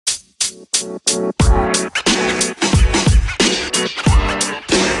Hey.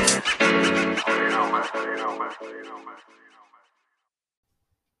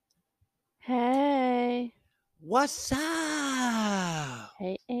 What's up?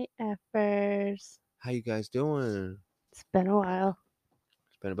 Hey, AFers. How you guys doing? It's been a while.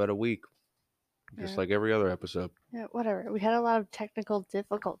 It's been about a week, just like every other episode. Yeah, whatever. We had a lot of technical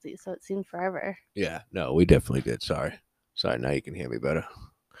difficulties, so it seemed forever. Yeah, no, we definitely did. Sorry, now you can hear me better.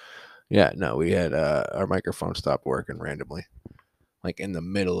 Yeah, no, we had our microphone stopped working randomly, like in the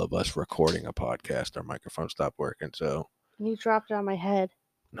middle of us recording a podcast. Our microphone stopped working, so And you dropped it on my head.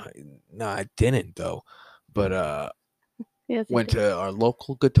 no, I didn't though. But Yes, you went did. to our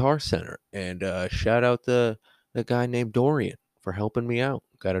local guitar center and shout out the guy named Dorian for helping me out.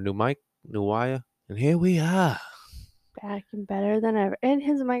 Got a new mic, new wire, and here we are. Back and better than ever. And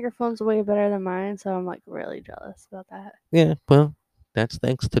his microphone's way better than mine, so I'm like really jealous about that. Yeah, well, that's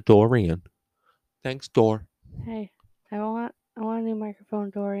thanks to Dorian. Thanks, Dor. Hey, I want a new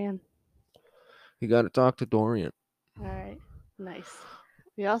microphone, Dorian. You got to talk to Dorian. All right. Nice.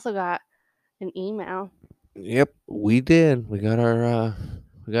 We also got an email. Yep, we did. We got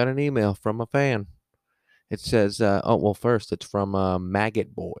an email from a fan. It says, first it's from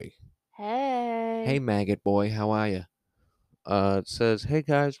Maggot Boy. Hey. Hey, Maggot Boy, how are you? It says, hey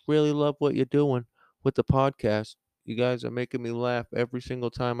guys, really love what you're doing with the podcast. You guys are making me laugh every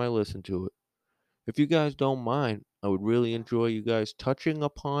single time I listen to it. If you guys don't mind, I would really enjoy you guys touching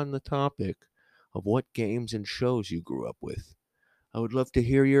upon the topic of what games and shows you grew up with. I would love to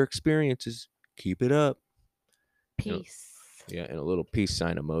hear your experiences. Keep it up. Peace. Yeah, and a little peace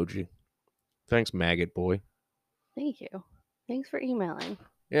sign emoji. Thanks, Maggot Boy. Thank you. Thanks for emailing.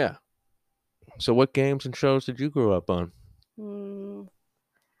 Yeah. So what games and shows did you grow up on?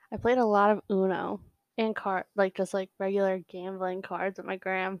 I played a lot of Uno and just regular gambling cards with my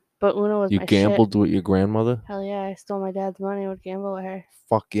gram. But Uno was You my gambled shit. with your grandmother? Hell yeah, I stole my dad's money and would gamble with her.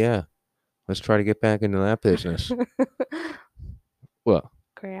 Fuck yeah. Let's try to get back into that business. Well,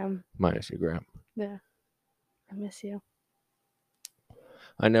 Gram. minus your gram. Yeah. I miss you.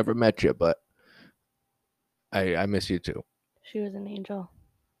 I never met you, but I miss you too. She was an angel.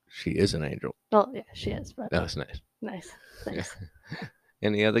 She is an angel. Well, yeah, she is, but That was nice. nice. Thanks.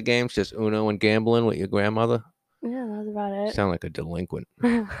 Any other games? Just Uno and gambling with your grandmother? Yeah, that was about it. Sound like a delinquent.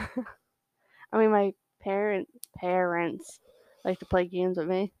 I mean, my parents like to play games with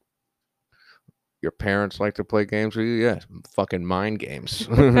me. Your parents like to play games with you? Yeah, fucking mind games.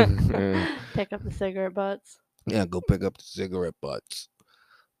 Pick up the cigarette butts. Yeah, go pick up the cigarette butts.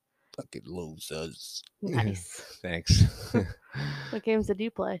 Fucking losers. Nice. Thanks. What games did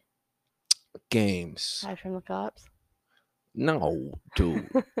you play? Games. Hide from the cops? No, dude.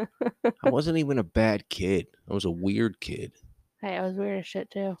 I wasn't even a bad kid. I was a weird kid. Hey, I was weird as shit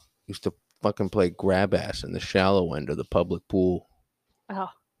too. Used to fucking play grab ass in the shallow end of the public pool.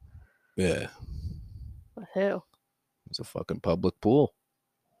 Oh. Yeah. With who? It's a fucking public pool.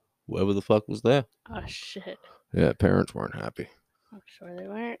 Whoever the fuck was there. Oh shit. Yeah, parents weren't happy. I'm sure they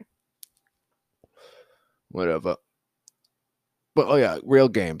weren't. Whatever. But oh yeah, real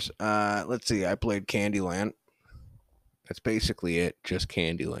games. Let's see. I played Candyland. That's basically it. Just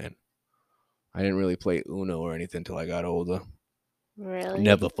Candyland. I didn't really play Uno or anything until I got older. Really?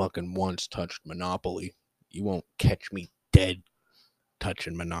 Never fucking once touched Monopoly. You won't catch me dead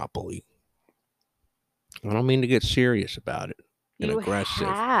touching Monopoly. I don't mean to get serious about it and aggressive.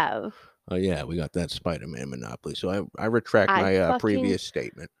 Have. Oh yeah, we got that Spider-Man Monopoly. So I retract my previous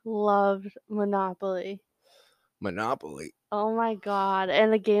statement. Loved Monopoly. Monopoly. Oh my god.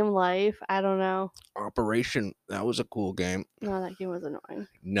 And the game Life, I don't know. Operation, that was a cool game. No, that game was annoying.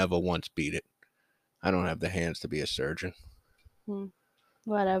 Never once beat it. I don't have the hands to be a surgeon.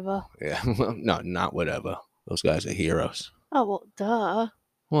 Whatever. Yeah, well, no, not whatever. Those guys are heroes. Oh, well, duh.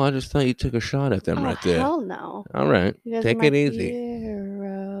 Well, I just thought you took a shot at them right there. Hell no. All right, take it easy.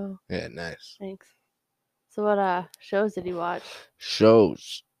 Hero. Yeah, nice. Thanks. So what shows did you watch?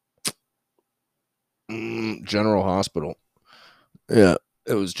 Shows. General Hospital. Yeah,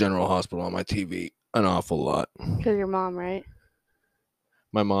 it was General Hospital on my TV an awful lot. Because your mom, right?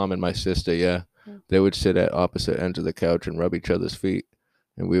 My mom and my sister, yeah. They would sit at opposite ends of the couch and rub each other's feet,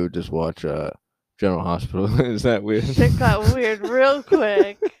 and we would just watch General Hospital. Is that weird? Shit got weird real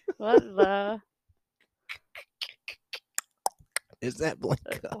quick. What the? Is that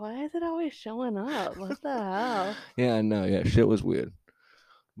Blanca? Why is it always showing up? What the hell? Yeah, I know. Yeah, shit was weird.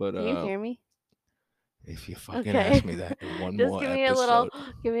 But Can you hear me? If you fucking ask me that in one Just more give me episode.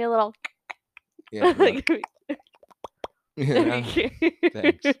 give me a little. Yeah. Yeah.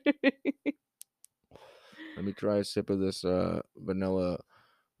 Thanks. Let me try a sip of this vanilla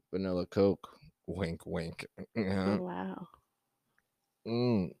Vanilla Coke. Wink, wink. Oh, Yeah. wow.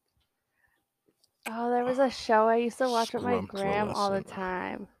 Mm. Oh, there was a show I used to watch with my gram all the Scrumptious.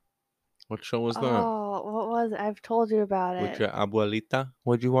 time. What show was that? Oh, what was it? I've told you about With it. your abuelita?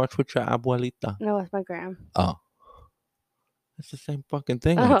 What'd you watch with your abuelita? No, with my gram. Oh. That's the same fucking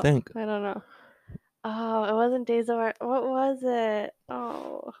thing, I think. I don't know. Oh, it wasn't Days of Our... What was it?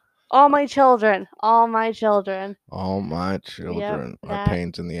 Oh. All My Children. All My Children. All My Children are that-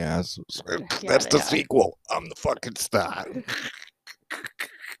 pains in the ass. Yeah, That's they the are. sequel. I'm the fucking star.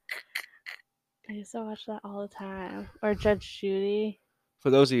 I used to watch that all the time. Or Judge Judy. For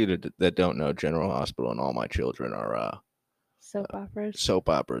those of you that don't know, General Hospital and All My Children are Soap operas. soap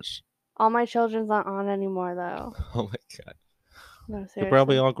operas. All My Children's not on anymore, though. Oh my god. No, seriously. They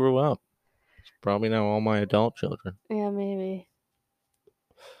probably all grew up. It's probably now all my adult children. Yeah, maybe.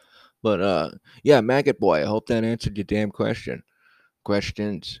 But yeah, Maggot Boy, I hope that answered your damn questions.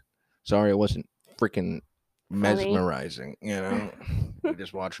 Sorry I wasn't freaking mesmerizing, you know. I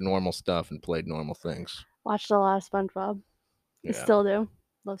just watched normal stuff and played normal things. Watched a lot of SpongeBob. I still do.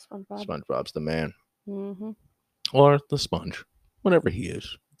 Love SpongeBob. SpongeBob's the man. Mm-hmm. Or the sponge. Whatever he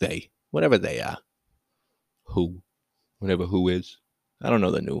is. They. Whatever they are. Who. Whatever who is. I don't know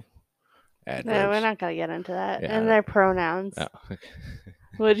the new adverbs. No, we're not going to get into that. Yeah, And their pronouns. Oh.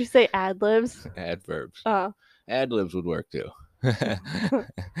 What did you say? Ad-libs? Adverbs. Oh. Ad-libs would work too.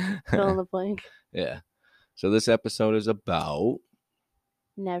 Fill in the blank. Yeah. So this episode is about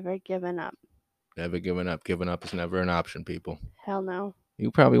Never giving up. never giving up. Giving up is never an option, people. Hell no. You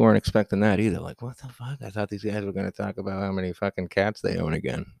probably weren't expecting that either. Like, what the fuck? I thought these guys were going to talk about how many fucking cats they own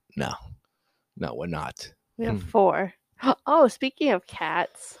again. No. No, we're not. We have 4. Oh, speaking of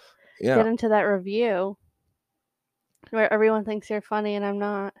cats, Yeah. get into that review where everyone thinks you're funny and I'm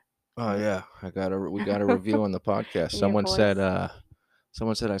not. Oh yeah, we got a review on the podcast. Someone said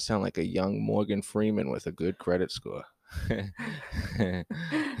I sound like a young Morgan Freeman with a good credit score.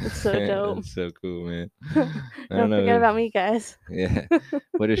 It's so dope. That's so cool, man. Don't forget about me, guys. Yeah.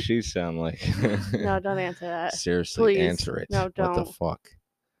 What does she sound like? No, don't answer that. Seriously, Please. answer it. No, What the don't. fuck?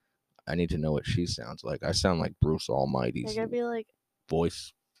 I need to know what she sounds like. I sound like Bruce Almighty's They're gonna be like,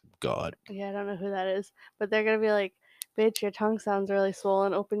 voice god. yeah, I don't know who that is, but they're gonna be like, bitch, your tongue sounds really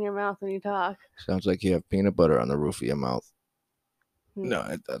swollen. Open your mouth when you talk. Sounds like you have peanut butter on the roof of your mouth. Hmm. No,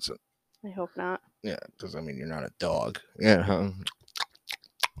 it doesn't. I hope not. Yeah, because I mean you're not a dog. Yeah, huh? Oh,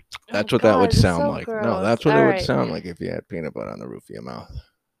 That's what that God, would it's sound so like. No, gross. that's what it All would right. sound like if you had peanut butter on the roof of your mouth.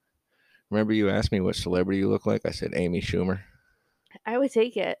 Remember you asked me what celebrity you look like? I said Amy Schumer. I would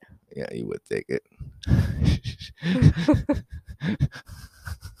take it. Yeah, you would take it.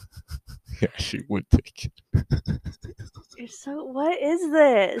 Yeah, she would take it. You're so. What is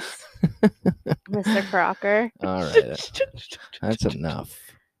this, Mr. Crocker? All right, that's enough.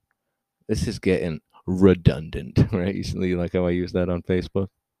 This is getting redundant, right? You like how I use that on Facebook?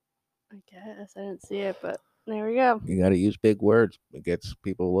 I guess I didn't see it, but there we go. You got to use big words. It gets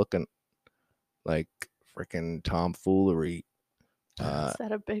people looking like freaking tomfoolery. Is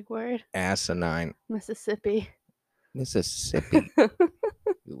that a big word? Asinine. Mississippi. Mississippi.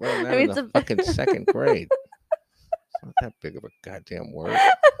 You learned that I mean, in it's the a- fucking second grade. It's not that big of a goddamn word.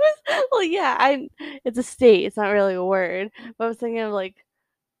 Well, yeah, it's a state. It's not really a word. But I was thinking of like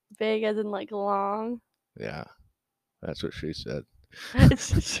big as in like long. Yeah, that's what she said.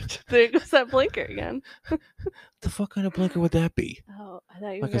 There goes that blinker again. The fuck kind of blinker would that be? Oh, I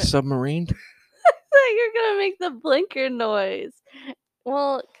thought you were Like a gonna, submarine? you're gonna make the blinker noise.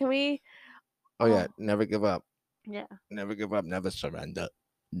 Well, can we? Oh yeah, never give up. Yeah. Never give up. Never surrender.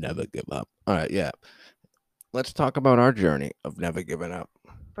 Never give up. All right, yeah. Let's talk about our journey of never giving up.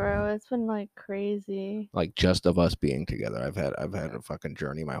 Bro, it's been like crazy. Like just of us being together. I've had a fucking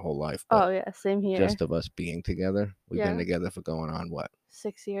journey my whole life. But Oh yeah, same here. just of us being together. We've been Yeah. together for going on what?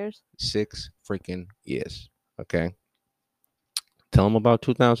 6 years. 6 freaking years. Okay. Tell them about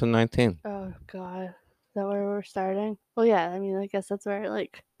 2019. Oh god, is that where we're starting? Well, yeah. I mean, I guess that's where it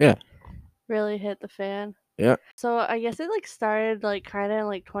like Yeah. really hit the fan. Yeah. So I guess it like started like kind of in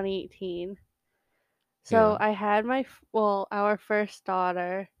like 2018. So Yeah. I had our first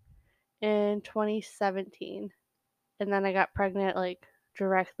daughter in 2017, and then I got pregnant like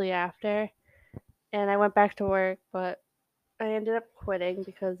directly after, and I went back to work, but I ended up quitting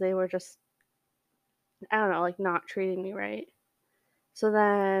because they were just, I don't know, like not treating me right. So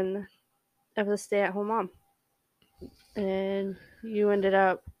then I was a stay-at-home mom, and you ended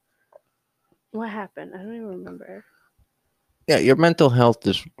up. What happened? I don't even remember. Yeah, your mental health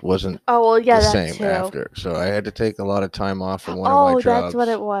just wasn't Oh well, yeah, the that same too. after. So I had to take a lot of time off from one of my Oh, jobs. that's what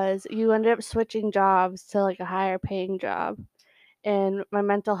it was. You ended up switching jobs to like a higher paying job, and my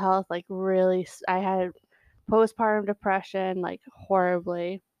mental health, like, really, I had postpartum depression, like,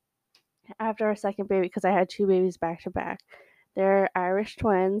 horribly after our second baby because I had 2 babies back to back. They're Irish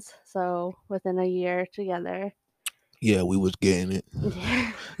twins, so within a year together. Yeah, we was getting it.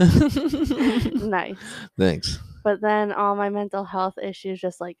 Nice. Thanks. But then all my mental health issues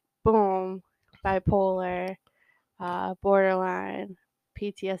just, like, boom, bipolar, borderline,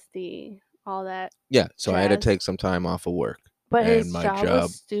 PTSD, all that Yeah, so I had to jazz. take some time off of work. But And his my job was job,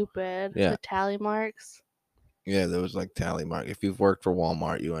 stupid. yeah. The tally marks, Yeah, there was like tally mark. If you've worked for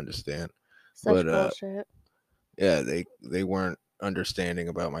Walmart, you understand. such But bullshit. yeah, they weren't understanding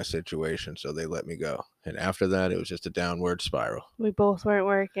about my situation, so they let me go. And after that, it was just a downward spiral. We both weren't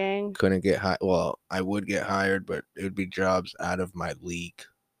working. Couldn't get high. Well, I would get hired, but it would be jobs out of my league.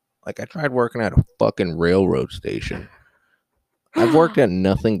 Like I tried working at a fucking railroad station. I've worked at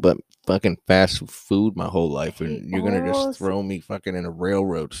nothing but fucking fast food my whole life, He and you're gonna just almost throw me fucking in a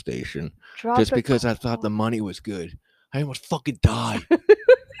railroad station dropped just a because I thought the call. money was good. I almost fucking died.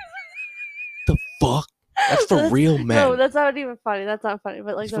 The fuck? That's for real men. No, that's not even funny. That's not funny.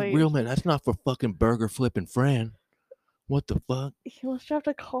 But like That's for real men. That's not for fucking burger flipping Fran. What the fuck? He almost dropped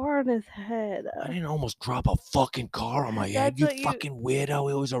a car on his head. I didn't almost drop a fucking car on my head. That's You what fucking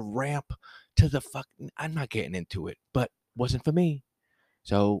weirdo. It was a ramp to the fucking. I'm not getting into it, but wasn't for me.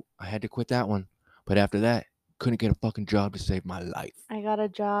 So I had to quit that one. But after that, couldn't get a fucking job to save my life. I got a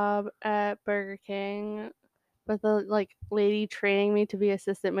job at Burger King, but the like lady training me to be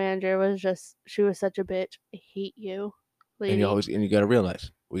assistant manager was just, she was such a bitch. I hate you, lady. And you got to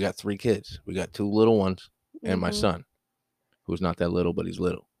realize we got 3 kids. We got 2 little ones and my son, who's not that little, but he's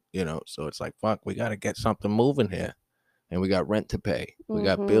little. You know, so it's like fuck. We got to get something moving here, and we got rent to pay. We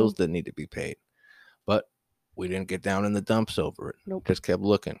got bills that need to be paid, but we didn't get down in the dumps over it. Nope. Just kept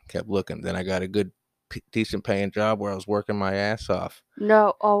looking. Then I got a good, decent paying job where I was working my ass off.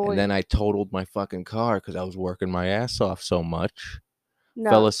 No, And then I totaled my fucking car because I was working my ass off so much. no.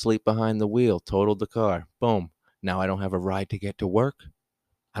 Fell asleep behind the wheel, totaled the car. Boom. Now I don't have a ride to get to work.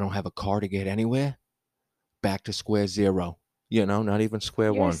 I don't have a car to get anywhere. Back to square zero. You know, not even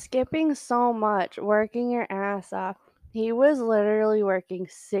square You're one. skipping so much, working your ass off. He was literally working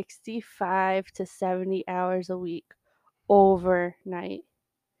 65 to 70 hours a week overnight.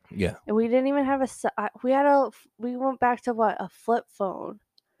 Yeah. And we didn't even have we went back to what, a flip phone.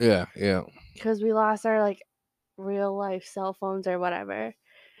 Yeah. Because we lost our like real life cell phones or whatever.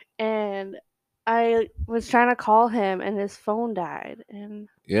 And I was trying to call him and his phone died. And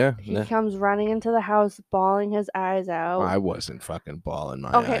yeah. he comes running into the house bawling his eyes out. I wasn't fucking bawling my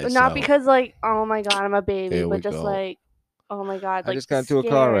eyes Okay, not out. because like, oh my god, I'm a baby, Here we but just go. like, oh my god, I like just got into a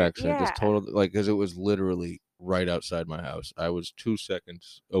car scared. accident. Yeah. Just totaled, like, because it was literally right outside my house. I was 2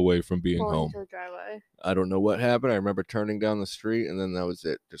 seconds away from being Pulling home. to the driveway. I don't know what happened. I remember turning down the street, and then that was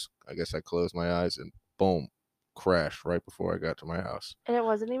it. Just, I guess I closed my eyes and boom, crashed right before I got to my house. And it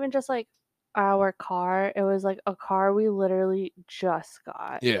wasn't even just like our car, it was like a car we literally just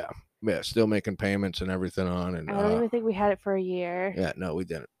got. Yeah, still making payments and everything on. And I don't even think we had it for a year. Yeah, no, we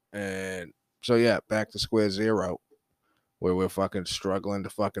didn't. And so yeah, back to square zero, where we're fucking struggling to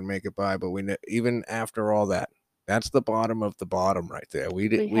fucking make it by. But even after all that, that's the bottom of the bottom right there. We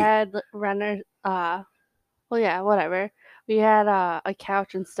had renters. Well, yeah, whatever. We had a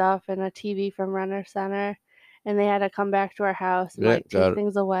couch and stuff and a TV from Renter Center, and they had to come back to our house and like take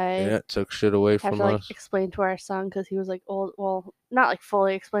things away. Yeah, took shit away from us. Have to like explain to our son because he was like old. Well, not like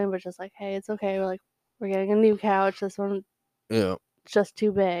fully explain, but just like, hey, it's okay. We're getting a new couch. This one, yeah, just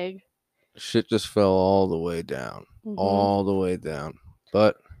too big. Shit just fell all the way down, all the way down.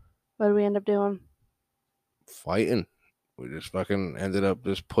 But what did we end up doing? Fighting. We just fucking ended up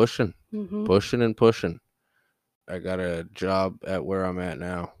just pushing. I got a job at where I'm at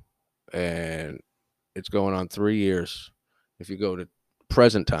now, and it's going on 3 years. If you go to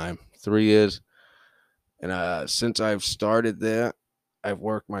present time, 3 years. And since I've started there, I've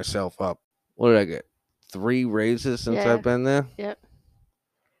worked myself up. What did I get? 3 raises since I've been there? Yep.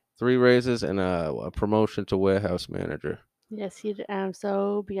 3 raises and a promotion to warehouse manager. Yes, I'm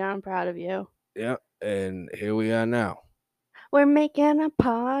so beyond proud of you. Yeah, and here we are now. We're making a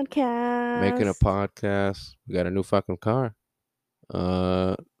podcast. We got a new fucking car.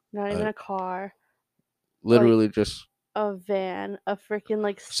 Not even a car. Literally just a van, a freaking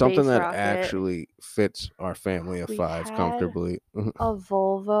like space something that rocket. actually fits our family of 5 comfortably. A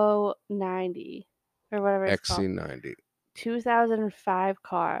Volvo 90 or whatever it's called. XC90. 2005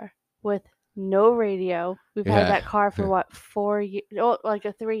 car with no radio. We've had that car for what, 4 years? Oh, like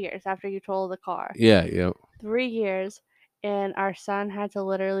 3 years after you totaled the car. Yeah. 3 years, and our son had to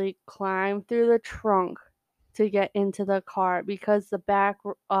literally climb through the trunk to get into the car because the back,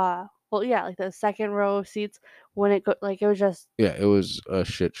 well, yeah, like the second row of seats wouldn't go, like it was just, Yeah, it was a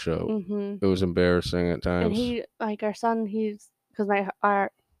shit show. mm-hmm. It was embarrassing at And times. he, like our son, because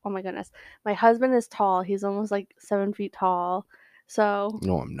oh my goodness, my husband is tall. He's almost like 7 feet tall. So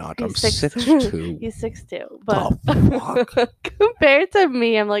No, I'm not. I'm he's 6'2". he's 6'2", but The fuck? compared to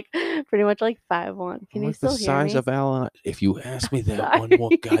me, I'm like pretty much like 5'1". I'm Can you like the still hear size me? of Alan. If you ask me that one Sorry.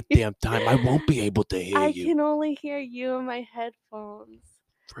 more goddamn time, I won't be able to hear I you. can only hear you in my headphones.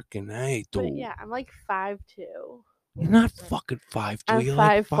 Freaking A, But dude. yeah, I'm like 5'2". You're not fucking 5'3". I'm You're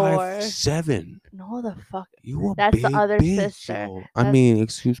like 5'4". 5'7". No, the fuck. You a That's the big other bitch, sister. yo. I That's mean,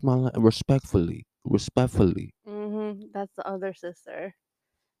 excuse my respectfully. Respectfully. that's the other sister.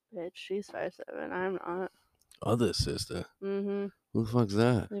 Bitch, she's 5'7". I'm not. Other sister. Mm-hmm. Who the fuck's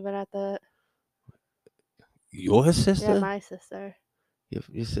that? Leave it at that. Your Yeah, sister? my sister.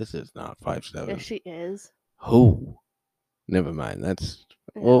 Your sister's not 5'7". Yeah, she is. Who? Never mind. That's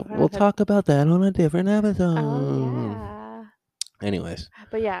Yeah, we'll talk about that on a different episode. Oh yeah. Anyways,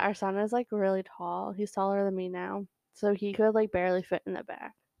 But yeah, our son is like really tall. He's taller than me now, so he could like barely fit in the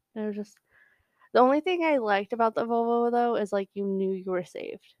back. It was just the only thing I liked about the Volvo though is like you knew you were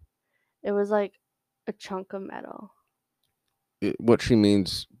saved. It was like a chunk of metal. what she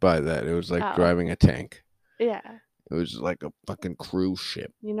means by that, it was like Oh driving a tank. yeah, It was like a fucking cruise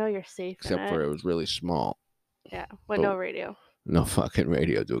ship, you know you're safe except in for it. it was really small. Yeah, with But no radio. no fucking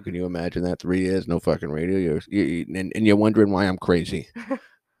radio, dude. Can you imagine that? 3 years, no fucking radio. And you're wondering why I'm crazy,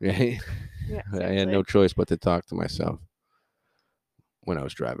 right? Yeah, I had seriously. no choice but to talk to myself when I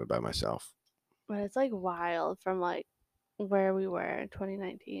was driving by myself. But it's like wild from like where we were in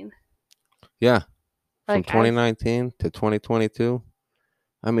 2019. Yeah, from Like 2019 to 2022.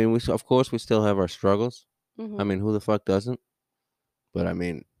 I mean, of course we still have our struggles. I mean, who the fuck doesn't? But I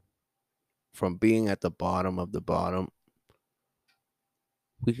mean, from being at the bottom of the bottom,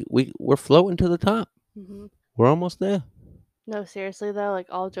 we're floating to the top. We're almost there. No, seriously though, like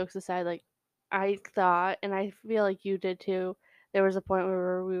all jokes aside, like I thought, and I feel like you did too. There was a point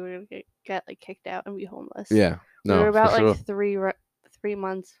where we were gonna get like kicked out and be homeless. Yeah, We were no, for about sure. like 3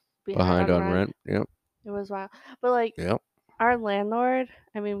 months Behind on rent. Yep, It was wild, but like yep. our landlord.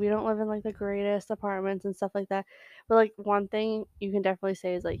 I mean, we don't live in like the greatest apartments and stuff like that. But like one thing you can definitely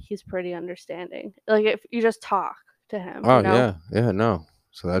say is like he's pretty understanding. Like if you just talk to him, Oh you know. yeah, yeah. No,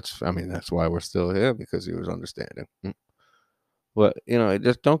 so I mean, that's why we're still here, because he was understanding. But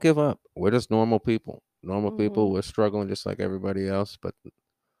just don't give up. We're just normal people. Normal people. We're struggling just like everybody else. But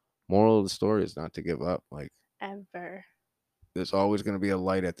moral of the story is not to give up. Like, Ever. there's always going to be a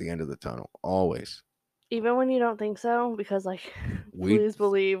light at the end of the tunnel. Always. Even when you don't think so, because like, We please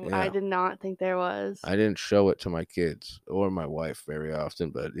believe I yeah. did not think there was. I didn't show it to my kids or my wife very often,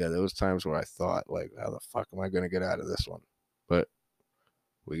 but yeah, there was times where I thought, like, how the fuck am I going to get out of this one? But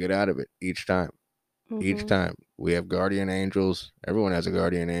we get out of it each time. Each time. We have guardian angels. Everyone has a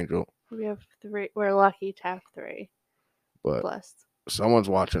guardian angel. We have 3. We're lucky to have 3. But Blessed. someone's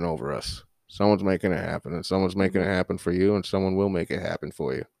watching over us. Someone's making it happen, and someone's making it happen for you, and someone will make it happen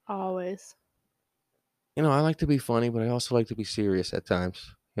for you. Always. I like to be funny, but I also like to be serious at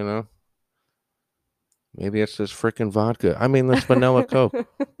times, Maybe it's this freaking vodka. I mean, this vanilla Coke.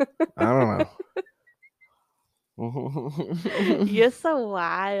 I don't know. You're so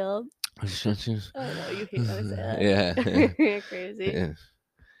wild. I know you hate when I say that. Yeah. You're crazy. Yeah.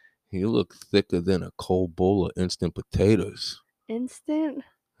 You look thicker than a cold bowl of instant potatoes. Instant?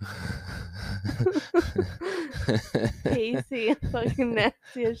 Pasty and fucking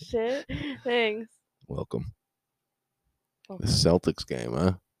nasty as shit. Thanks. Welcome. The Celtics game,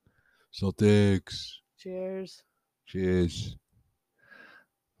 huh? Celtics. Cheers. Cheers.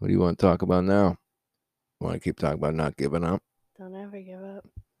 What do you want to talk about now? Want to keep talking about not giving up? Don't ever give up.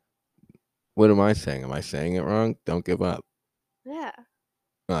 What am I saying? Am I saying it wrong? Don't give up. Yeah.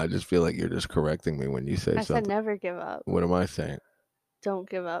 No, I just feel like you're just correcting me when you say I something. said never give up. What am I saying? Don't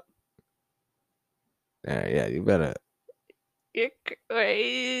give up. Yeah, you better. You're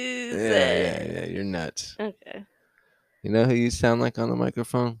crazy. Yeah, you're nuts. Okay. You know who you sound like on the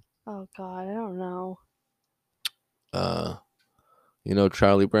microphone? Oh God, I don't know.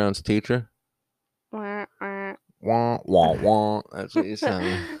 Charlie Brown's teacher? Wah, wah. Wah, wah, wah. That's what you sound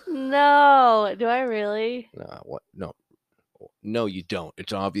like. No, do I really? What? No, you don't.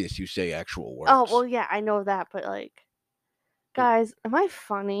 It's obvious you say actual words. Oh, well, yeah, I know that, but like, guys, am I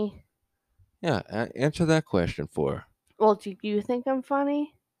funny? Yeah, answer that question for her. Well, do you think I'm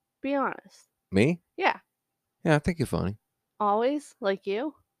funny? Be honest. Me? Yeah. Yeah, I think you're funny. Always? Like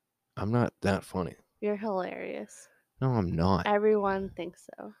you? I'm not that funny. You're hilarious. No, I'm not. Everyone thinks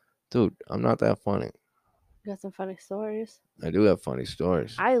so. Dude, I'm not that funny. You got some funny stories. I do have funny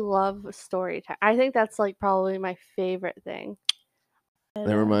stories. I love story time. I think that's like probably my favorite thing.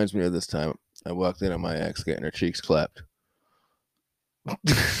 That reminds me of this time I walked in on my ex getting her cheeks clapped.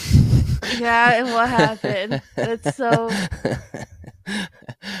 Yeah, and what happened? It's so.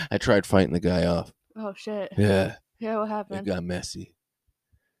 I tried fighting the guy off. Oh shit. Yeah, Yeah, what it happened? got messy.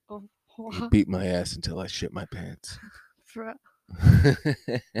 Oh, He beat my ass until I shit my pants.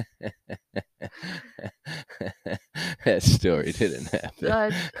 That story didn't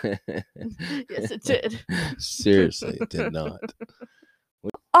happen. Yes, it did. Seriously, it did not.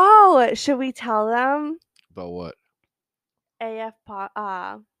 Oh, should we tell them? About what? AF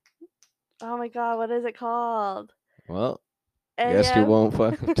oh my god, what is it called? Well, I guess you won't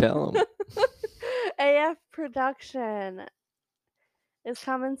fucking tell them. AF production is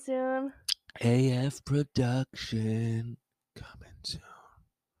coming soon. AF production coming soon.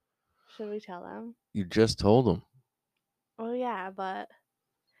 Should we tell them? You just told them. Oh yeah, but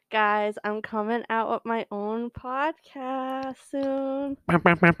guys, I'm coming out with my own podcast soon.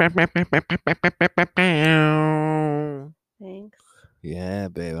 Thanks. Yeah,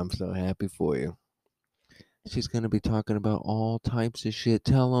 babe, I'm so happy for you. She's gonna be talking about all types of shit.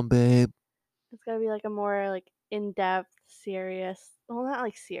 Tell them, babe. It's gonna be like a more like in-depth, serious. Well, not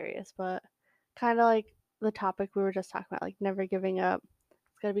like serious, but kind of like the topic we were just talking about, like never giving up.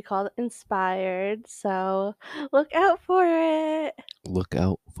 It's gonna be called Inspired, so look out for it. Look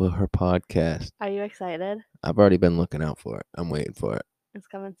out for her podcast. Are you excited? I've already been looking out for it. I'm waiting for it. It's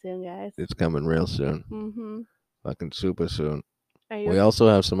coming soon, guys. It's coming real soon. Mm-hmm. Fucking super soon. Are you? We also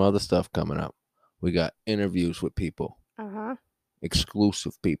have some other stuff coming up. We got interviews with people. Uh-huh.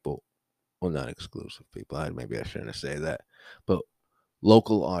 Exclusive people. Well, not exclusive people. Maybe I shouldn't say that. But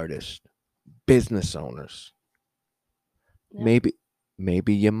local artists, business owners. Yep.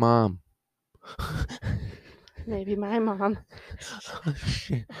 Maybe your mom. Maybe my mom. Oh,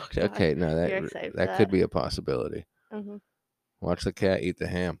 shit. Oh, Okay, no, that could be a possibility. Mm-hmm. Watch the cat eat the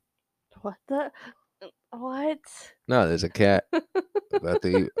ham. What the? What? No, there's a cat about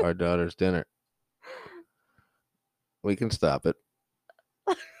to eat our daughter's dinner. We can stop it.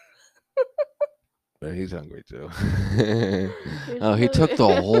 But he's hungry too. Oh, he took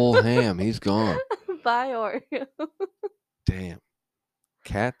the whole ham. He's gone. Bye, Oreo. Damn.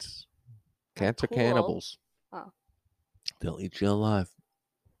 Cats are Cool. cannibals. Oh. They'll eat you alive.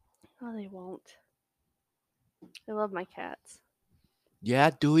 No, they won't. I love my cats. Yeah,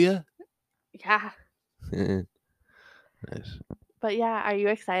 do you? Yeah. Nice. But yeah, are you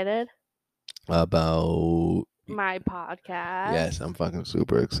excited? About my podcast? Yes, I'm fucking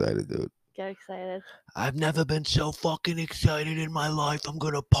super excited, dude. Get excited. I've never been so fucking excited in my life. I'm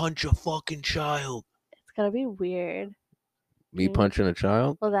gonna punch a fucking child. It's gonna be weird. Me punching a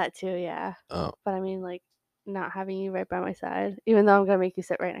child? Well, that too, yeah. Oh. But I mean, like, not having you right by my side, even though I'm gonna make you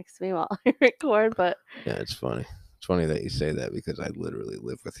sit right next to me while I record. But yeah, it's funny. It's funny that you say that because I literally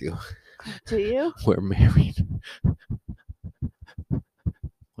live with you. Do you? We're married.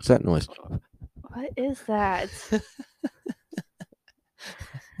 What's that noise? What is that?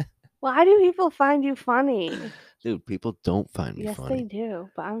 Why do people find you funny? Dude, people don't find me funny. Yes, they do,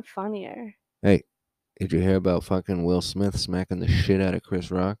 but I'm funnier. Hey, did you hear about fucking Will Smith smacking the shit out of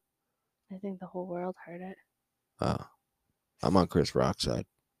Chris Rock? I think the whole world heard it. Oh, I'm on Chris Rock's side.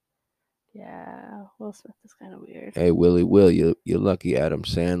 Yeah, Will Smith is kind of weird. Hey, Willie Will, you're lucky Adam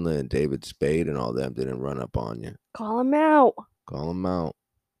Sandler and David Spade and all them didn't run up on you. Call him out. Call him out.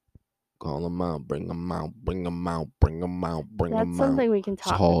 Call them out, bring them out, bring them out, bring them out, bring them out. That's something we can talk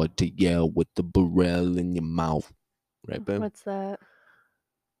about. It's hard to yell with the barrel in your mouth. Right, babe? What's that?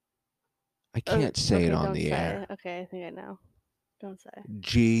 I can't say it on the air. Okay, I think I know. Don't say.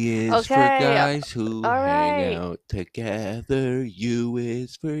 G is for guys who hang out together. U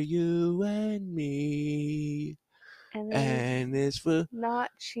is for you and me. And is for... not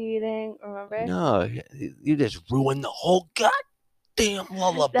cheating, remember? No, you just ruined the whole goddamn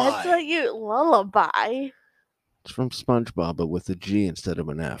lullaby. That's what you... Lullaby? It's from SpongeBob, but with a G instead of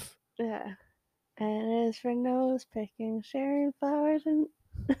an F. Yeah. And it is for nose picking, sharing flowers, and...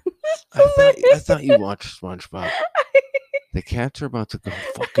 I thought you watched SpongeBob. The cats are about to go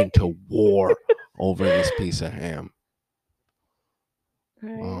fucking to war over this piece of ham.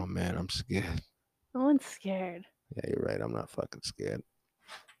 Right. Oh, man, I'm scared. No one's scared. Yeah, you're right. I'm not fucking scared.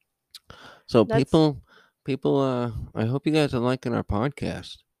 So people, I hope you guys are liking our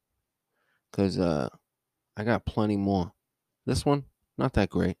podcast. Because I got plenty more. This one, not that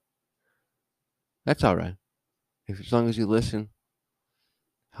great. That's all right. As long as you listen,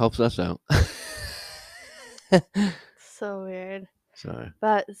 helps us out. So weird. Sorry.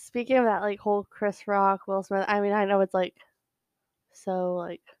 But speaking of that, like, whole Chris Rock, Will Smith, I mean, I know it's, like, so,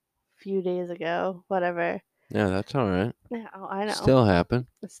 like, few days ago, whatever. Yeah, that's all right. Yeah, oh, I know. Still happen.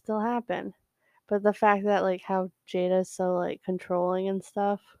 It still happened. But the fact that, like, how Jada's so, like, controlling and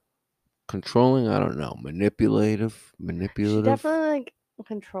stuff. Controlling, I don't know. Manipulative. She definitely, like,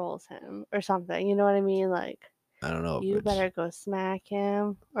 controls him or something. You know what I mean? Like, I don't know if you it's. better go smack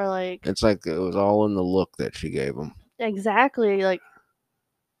him. Or, like, It's like it was all in the look that she gave him. exactly, like,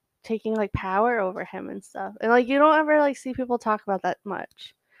 taking, like, power over him and stuff. And, like, you don't ever, like, see people talk about that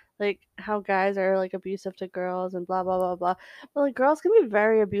much. Like, how guys are, like, abusive to girls and blah, blah, blah, blah. But, like, girls can be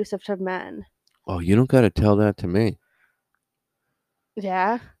very abusive to men. Oh, you don't got to tell that to me.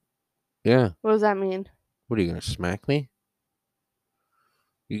 Yeah? Yeah. What does that mean? What are you gonna smack me?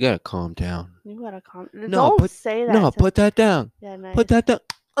 You gotta calm down. You gotta calm. No, Don't say that. No, to... put that down. Yeah, nice. Put that down.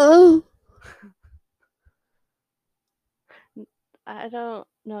 Oh. I don't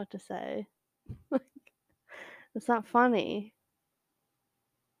know what to say. It's not funny.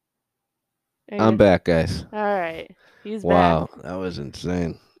 I'm back, guys. All right, he's Wow, back. that was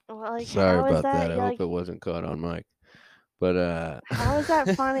insane. Well, like, Sorry how is about that. I You're hope like, it wasn't caught on mic. But how is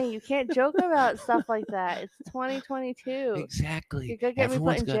that funny? You can't joke about stuff like that. It's 2022. exactly. You're gonna get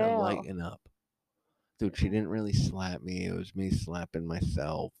Everyone's me put in gotta jail. lighten up. Dude, she didn't really slap me. It was me slapping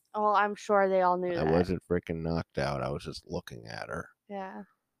myself. Oh, I'm sure they all knew I that. wasn't freaking knocked out. I was just looking at her. Yeah,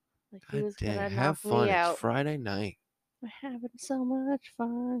 like he God was dang, gonna have knock fun. me It's out. Friday night. We're having so much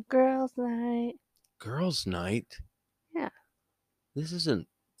fun, girls' night. Girls' night? Yeah. This isn't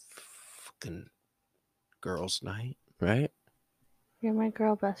fucking girls' night, right? You're my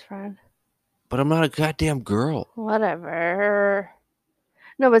girl best friend. But I'm not a goddamn girl. Whatever.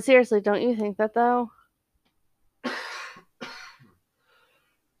 No, but seriously, don't you think that though?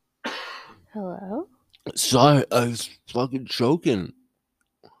 Hello? Sorry, I was fucking choking.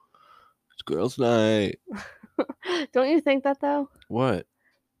 It's girls' night. Don't you think that though? What?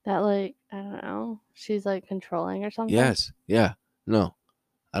 That, like, I don't know, she's like controlling or something? Yes. Yeah. No.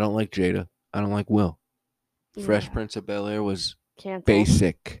 I don't like Jada. I don't like Will. Fresh Yeah. Prince of Bel-Air was Canceled.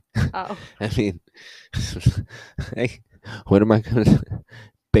 basic. Oh. I mean, hey, what am I going to say?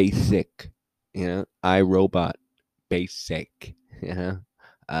 Basic. You know, iRobot. Basic. You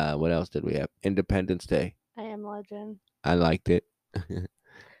know? What else did we have? Independence Day. I Am Legend. I liked it.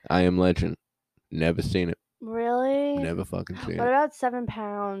 I Am Legend. Never seen it. Really? Never fucking seen What it. about 7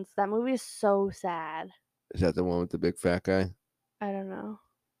 Pounds? That movie is so sad. Is that the one with the big fat guy? I don't know.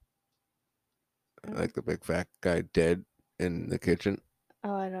 Like the big fat guy dead in the kitchen?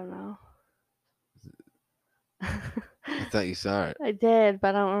 Oh, I don't know. I thought you saw it. I did,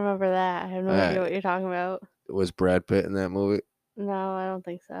 but I don't remember that. I have no idea what you're talking about. Was Brad Pitt in that movie? No, I don't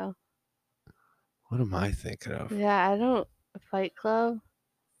think so. What am I thinking of? Yeah, I don't. Fight Club?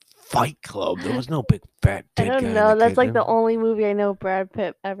 Fight Club. There was no big fat I dead guy. don't know. That's like the only movie I know Brad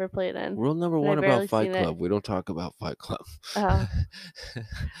Pitt ever played in. Rule number And I've one about barely Fight seen Club: it. we don't talk about Fight Club. Oh.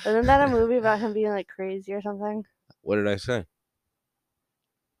 Isn't that a movie about him being like crazy or something? What did I say?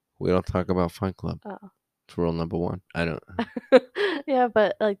 We don't talk about Fight Club. Oh. It's rule number one. I don't. Yeah,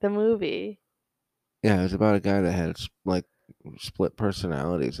 but like the movie. Yeah, it was about a guy that had like split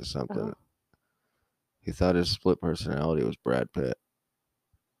personalities or something. Oh. He thought his split personality was Brad Pitt.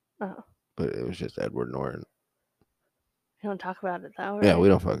 Oh. But it was just Edward Norton. We don't talk about it though, right? Yeah, we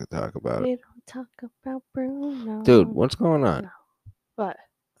don't fucking talk about it. We don't talk about Bruno. Dude, what's going on? No. What?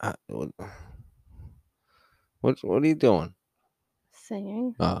 What are you doing?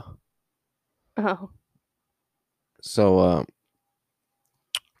 Singing. Oh. Oh. So,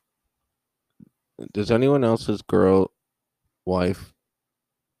 does anyone else's wife,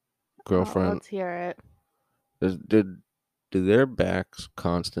 girlfriend, Oh, let's hear it. do their backs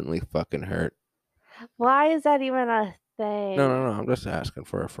constantly fucking hurt? Why is that even a thing? No. I'm just asking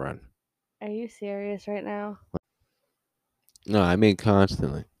for a friend. Are you serious right now? No, I mean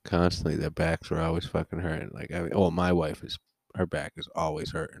constantly. Constantly, their backs are always fucking hurting. Like, my wife her back is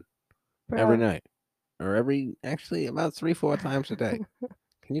always hurting. Bro. Every night. Or actually about 3-4 times a day.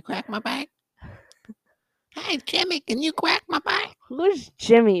 Can you crack my back? Hey, Jimmy, can you crack my back? Who's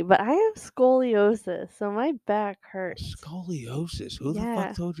Jimmy? But I have scoliosis, so my back hurts. Scoliosis? Who the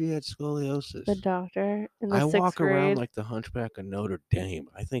fuck told you had scoliosis? The doctor in the I 6th walk grade. around like the Hunchback of Notre Dame.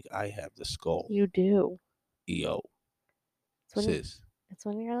 I think I have the skull. You do. Yo. It's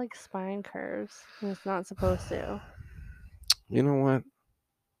when your like spine curves and it's not supposed to. You know what?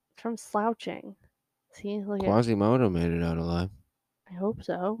 It's from slouching. See, look Quasimodo made it out alive. I hope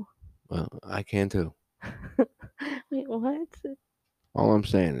so. Well, I can too. Wait, what? All I'm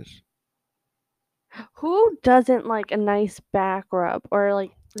saying is Who doesn't like a nice back rub or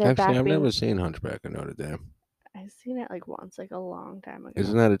like their Actually, back I've being? never seen Hunchback of Notre Dame. I've seen it like once, like a long time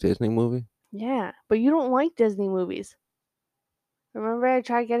Isn't ago. that a Disney movie? Yeah, but you don't like Disney movies. Remember I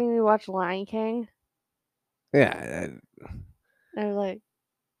tried getting you to watch Lion King? Yeah, I was like,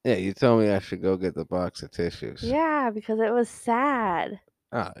 yeah. You told me I should go get the box of tissues. yeah, because it was sad.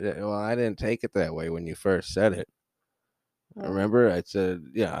 Oh, yeah, well, I didn't take it that way when you first said it. What? Remember, I said,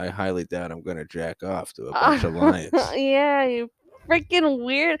 "Yeah, I highly doubt I'm gonna jack off to a bunch of lions." Yeah, you freaking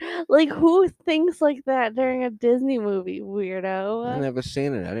weird. Like, who thinks like that during a Disney movie, I weirdo? never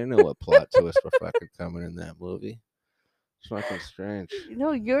seen it. I didn't know what plot twists were fucking coming in that movie. It's fucking strange.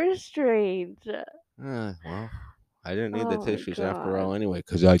 No, you're strange. Well, I didn't need the Oh my tissues after all god. anyway,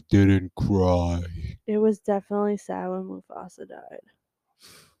 because I didn't cry. It was definitely sad when Mufasa died.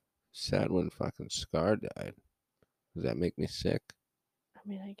 Sad when fucking Scar died. Does that make me sick? I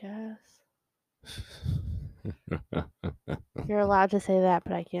mean, I guess. You're allowed to say that,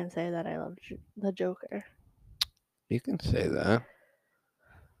 but I can't say that I love the Joker. You can say that.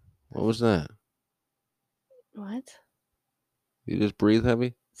 What was that? What? You just breathe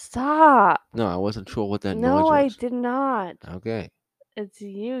heavy? Stop. No, I wasn't sure what that No, noise I was. did not. Okay. It's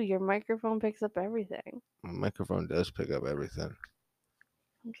you. Your microphone picks up everything. My microphone does pick up everything.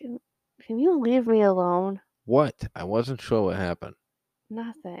 Can you leave me alone? What? I wasn't sure what happened.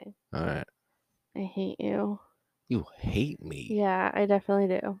 Nothing. All right. I hate you. You hate me. Yeah, I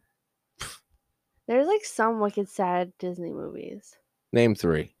definitely do. There's like some wicked sad Disney movies. Name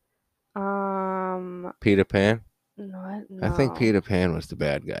 3. Peter Pan? What? I think No. Peter Pan was the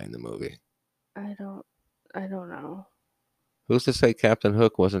bad guy in the movie. I don't know. Who's to say Captain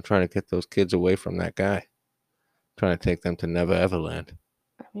Hook wasn't trying to get those kids away from that guy? Trying to take them to Never Everland.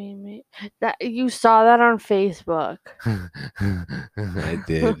 I mean, that you saw that on Facebook. I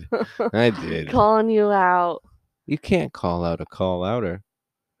did. I did. Calling you out. You can't call out a call outer.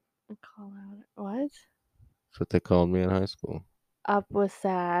 Call out. What? That's what they called me in high school. Up was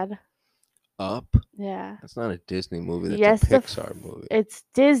sad. Up? Yeah. That's not a Disney movie. That's Yes, a Pixar movie. it's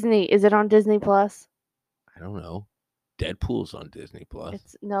Disney. Is it on Disney Plus? I don't know. Deadpool's on Disney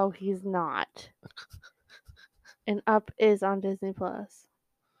Plus. No, he's not. And Up is on Disney Plus.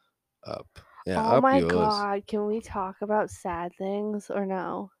 Up. Yeah, Oh up my yours. god, can we talk about sad things or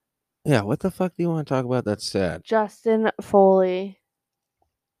no? Yeah, what the fuck do you want to talk about that's sad? Justin Foley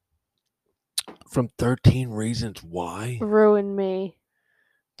From 13 Reasons Why? ruined me.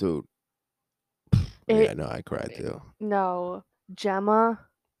 Dude. It- Yeah, no, I cried too. No, Gemma.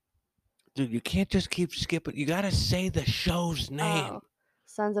 Dude, you can't just keep skipping. You gotta say the show's name. Oh,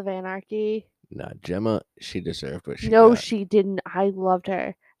 Sons of Anarchy. Nah, Gemma, she deserved what she No, got. she didn't. I loved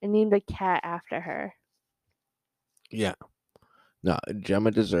her. I named a cat after her. Yeah. No,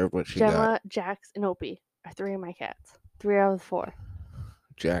 Gemma deserved what she got. Gemma, Jax, and Opie are 3 of my cats. 3 out of the 4.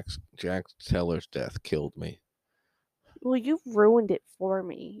 Jax Teller's death killed me. Well, you ruined it for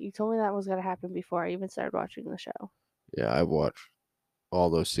me. You told me that was gonna happen before I even started watching the show. Yeah, I've watched all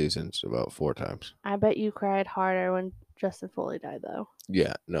those seasons about 4 times. I bet you cried harder when Justin Foley died, though.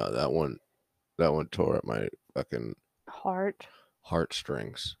 Yeah, no, that one tore at my fucking Heart.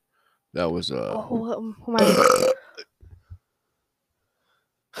 heartstrings. That was Oh my!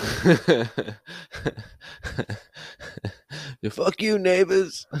 Fuck you,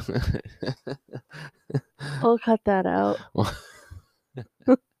 neighbors. We'll cut that out.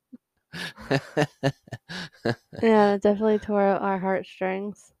 Yeah, it definitely tore out our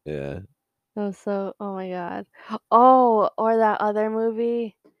heartstrings. Yeah. That was so. Oh my god. Oh, or that other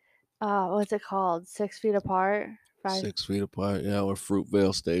movie. What's it called? 6 Feet Apart. 6 feet apart. Yeah, or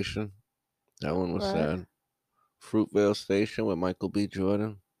Fruitvale Station. That one was What? sad. Fruitvale Station with Michael B.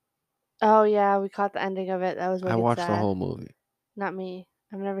 Jordan. Oh yeah, we caught the ending of it. That was. I wicked watched the sad. whole movie. Not me.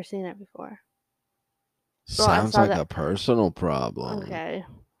 I've never seen it before. Sounds saw like that- a personal problem. Okay.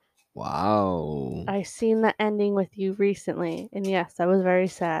 Wow. I seen the ending with you recently, and yes, that was very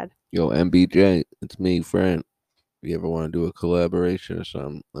sad. Yo, MBJ, it's me, friend. If you ever want to do a collaboration or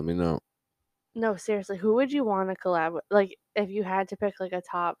something, let me know. No, seriously, who would you want to collab with? Like, if you had to pick like a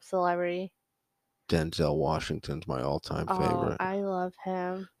top celebrity. Denzel Washington's my all-time Oh, favorite. I love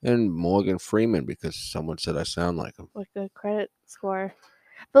him. And Morgan Freeman, because someone said I sound like him. With good credit score.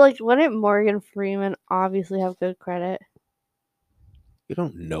 But like, wouldn't Morgan Freeman obviously have good credit? You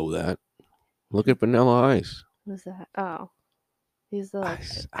don't know that. Look at Vanilla Ice. Who's that? Oh, he's the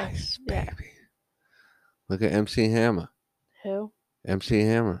Ice, yeah. baby. Look at MC Hammer. Who? MC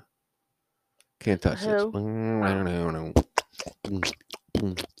Hammer. Can't touch this. Who?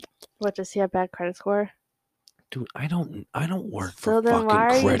 What, does he have bad credit score? Dude, I don't work for So then why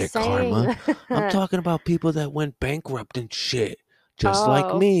fucking are you Credit saying Karma. I'm that? talking about people that went bankrupt and shit. Just like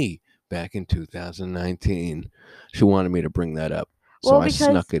Oh. me back in 2019. She wanted me to bring that up. So Well, I because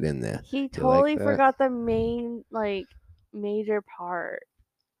snuck it in there. he You like totally that? forgot the main, like, major part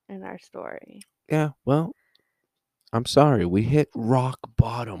in our story. Yeah, well, I'm sorry. We hit rock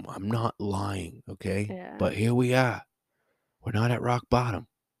bottom. I'm not lying, okay? Yeah. But here we are. We're not at rock bottom.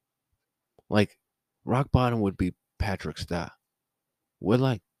 Like, rock bottom would be Patrick Star. We're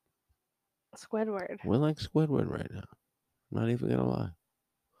like Squidward. Squidward right now. I'm not even gonna lie.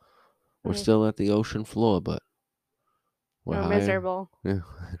 We're Like, still at the ocean floor, but we're we're higher. miserable. Yeah.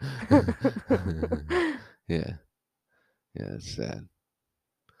 Yeah. Yeah, it's sad.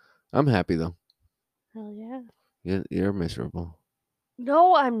 I'm happy though. Hell yeah. You're miserable.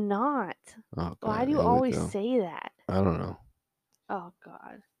 No, I'm not. Oh Why god, do you here we always go. say that? I don't know. Oh,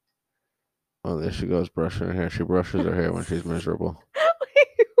 God. Oh, there she goes brushing her hair. She brushes her hair when she's miserable. I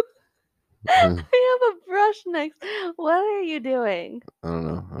I have a brush next. What are you doing? don't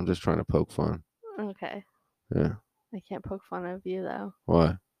know. I'm just trying to poke fun. Okay. Yeah. I can't poke fun of you, though.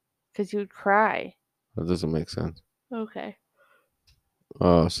 Why? Because you'd cry. That doesn't make sense. Okay.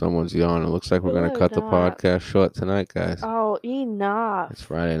 Oh, someone's yawning. Looks like we're gonna No, cut the not. podcast short tonight, guys. Oh, enough. It's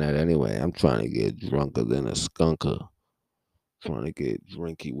Friday night anyway. I'm trying to get drunker than a skunker. Trying to get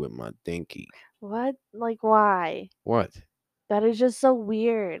drinky with my dinky. What? Like, why? What? That is just so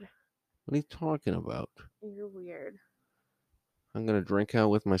weird. What are you talking about? You're weird. I'm gonna drink out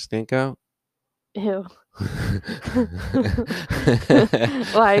with my stink out? Ew.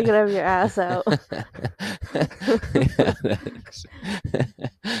 Why are you gonna have your ass out?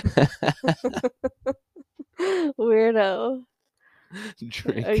 Weirdo.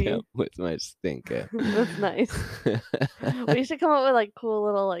 Drink out with my stink out. That's nice. We should come up with like cool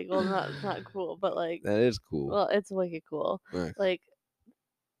little like not cool, but like That is cool. well, it's wicked cool. Nice. Like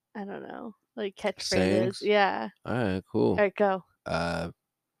I don't know, like catchphrases. Sayings? Yeah. All right, cool. All right, go.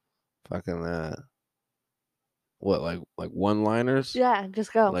 Fucking what, like one-liners? Yeah,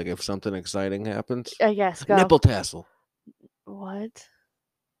 just go. Like if something exciting happens? I guess go. Nipple tassel. What?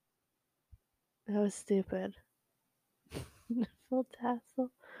 That was stupid. Nipple tassel.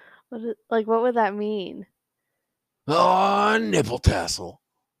 What would that mean? Oh, nipple tassel.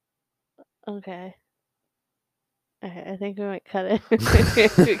 Okay. Okay, I think we might cut it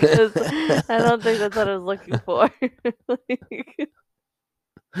because I don't think that's what I was looking for.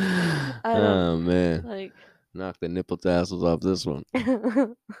 Oh man, like knock the nipple tassels off this one.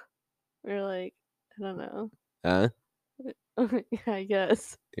 we're like, I don't know. Huh? Yeah, I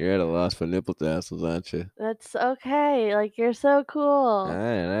guess. You're at a loss for nipple tassels, aren't you? That's okay. Like you're so cool. All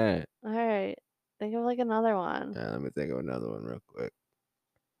right. All right. Think of like another one. Let me think of another one real quick.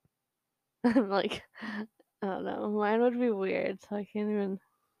 I'm like, I don't know. Mine would be weird, so I can't even.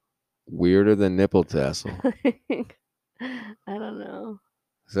 Weirder than nipple tassel. I don't know.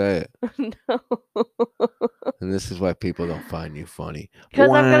 Say it. No. And this is why people don't find you funny. Because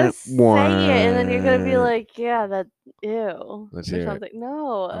I'm gonna say it, and then you're gonna be like, "Yeah, that ew." Let's or hear something. it.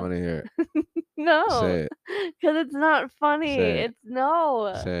 No. I want to hear it. No. Say it. Because it's not funny. Say it. It's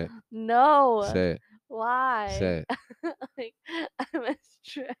no. Say it. No. Say it. Why? Say it. Like I'm a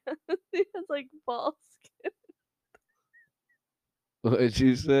stress. It's like ball skin. What did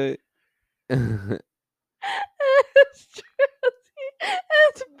you say?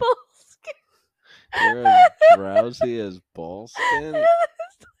 It's ball skin. You're as drowsy as ball skin? What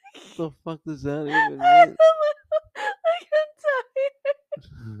the fuck does that even mean? Like I'm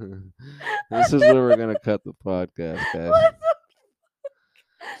tired. This is where we're gonna cut the podcast, guys. What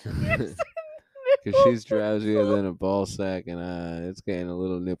the fuck? Because she's drowsier than a ball sack, and it's getting a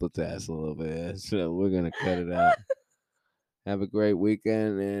little nipple tassel over there. So we're gonna cut it out. Have a great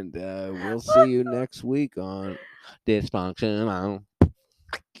weekend, and we'll see you next week on Dysfunctional.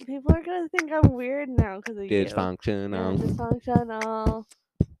 People are gonna think I'm weird now because of you. Dysfunctional. Yeah, dysfunctional.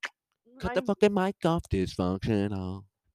 Cut the fucking mic off, Dysfunctional.